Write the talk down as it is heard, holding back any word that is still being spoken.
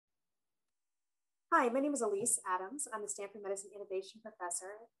Hi, my name is Alyce Adams. I'm the Stanford Medicine Innovation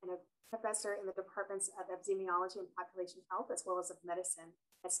Professor and a professor in the departments of Epidemiology and Population Health, as well as of medicine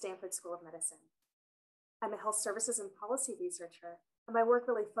at Stanford School of Medicine. I'm a health services and policy researcher, and my work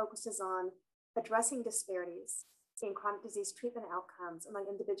really focuses on addressing disparities in chronic disease treatment outcomes among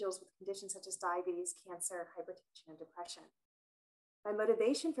individuals with conditions such as diabetes, cancer, hypertension, and depression. My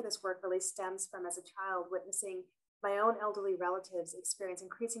motivation for this work really stems from, as a child, witnessing my own elderly relatives experience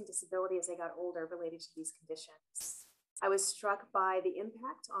increasing disability as they got older related to these conditions. I was struck by the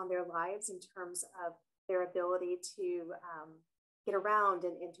impact on their lives in terms of their ability to get around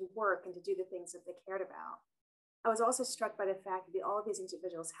and to work and to do the things that they cared about. I was also struck by the fact that all of these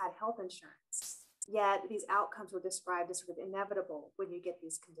individuals had health insurance, yet these outcomes were described as sort of inevitable when you get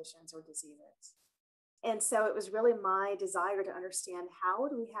these conditions or diseases. And so it was really my desire to understand, how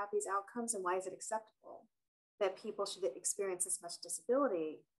do we have these outcomes and why is it acceptable that people should experience this much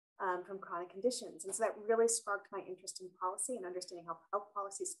disability from chronic conditions? And so that really sparked my interest in policy and understanding how health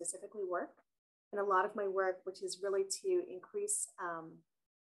policies specifically work. And a lot of my work, which is really to increase,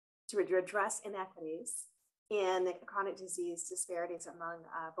 to address inequities in chronic disease disparities among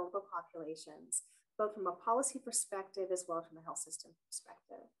vulnerable populations, both from a policy perspective as well as from a health system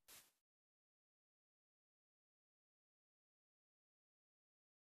perspective.